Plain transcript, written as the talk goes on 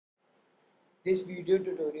This video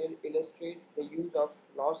tutorial illustrates the use of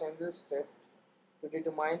Los Angeles test to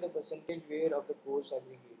determine the percentage wear of the coarse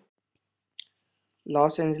aggregate.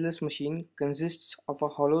 Los Angeles machine consists of a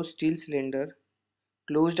hollow steel cylinder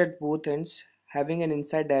closed at both ends, having an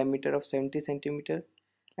inside diameter of 70 cm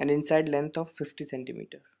and inside length of 50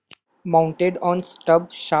 cm. Mounted on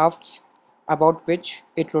stub shafts about which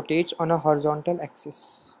it rotates on a horizontal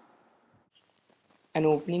axis. An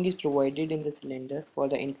opening is provided in the cylinder for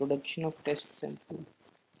the introduction of test sample.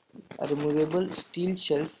 A removable steel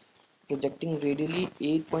shelf projecting radially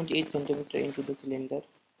 8.8 cm into the cylinder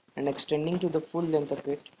and extending to the full length of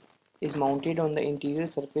it is mounted on the interior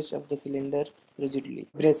surface of the cylinder rigidly.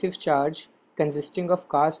 Abrasive charge consisting of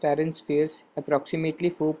cast iron spheres approximately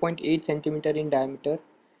 4.8 cm in diameter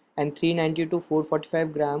and 390 to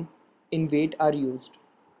 445 gram in weight are used.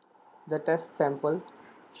 The test sample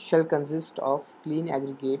shall consist of clean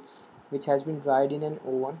aggregates which has been dried in an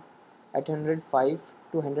oven at 105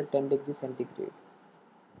 to 110 degrees centigrade.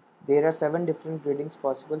 There are 7 different gradings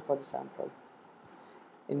possible for the sample.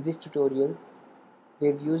 In this tutorial, we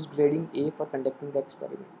have used grading A for conducting the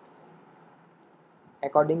experiment.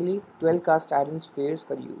 Accordingly, 12 cast iron spheres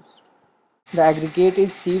were used. The aggregate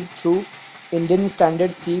is sieved through Indian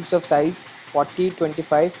standard sieves of size 40,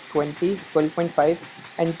 25, 20,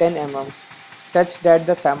 12.5 and 10 mm such that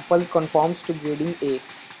the sample conforms to grading A.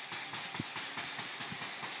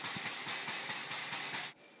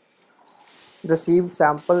 The sieved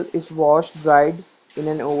sample is washed dried in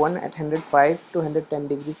an oven at 105 to 110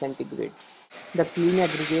 degrees centigrade. The clean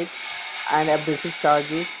aggregate and abrasive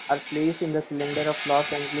charges are placed in the cylinder of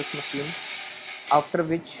Los Angeles machine, after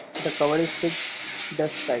which the cover is fixed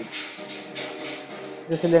dust tight.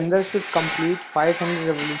 The cylinder should complete 500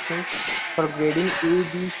 revolutions for grading A,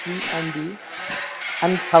 B, C and D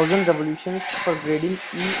and 1000 revolutions for grading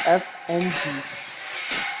E, F and G.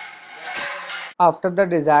 After the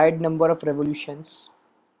desired number of revolutions,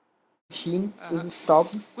 the machine is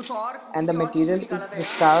stopped and the material is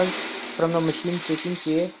discharged from the machine, taking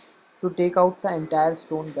care to take out the entire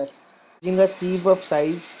stone dust. Using a sieve of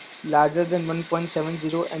size larger than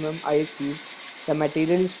 1.70 mm IS sieve, the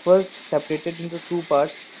material is first separated into two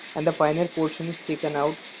parts and the finer portion is taken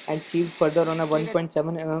out and sieved further on a 1.7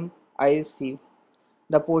 mm IS sieve.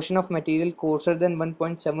 The portion of material coarser than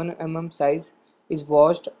 1.7 mm size is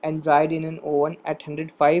washed and dried in an oven at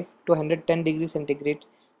 105 to 110 degrees centigrade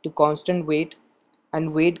to constant weight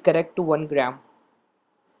and weighed correct to 1 gram.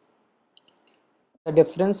 The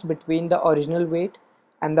difference between the original weight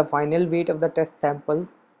and the final weight of the test sample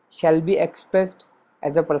shall be expressed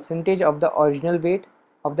as a percentage of the original weight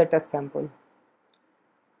of the test sample.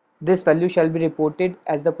 This value shall be reported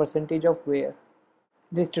as the percentage of wear.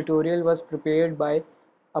 This tutorial was prepared by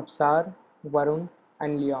Absar, Varun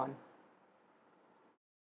and Leon.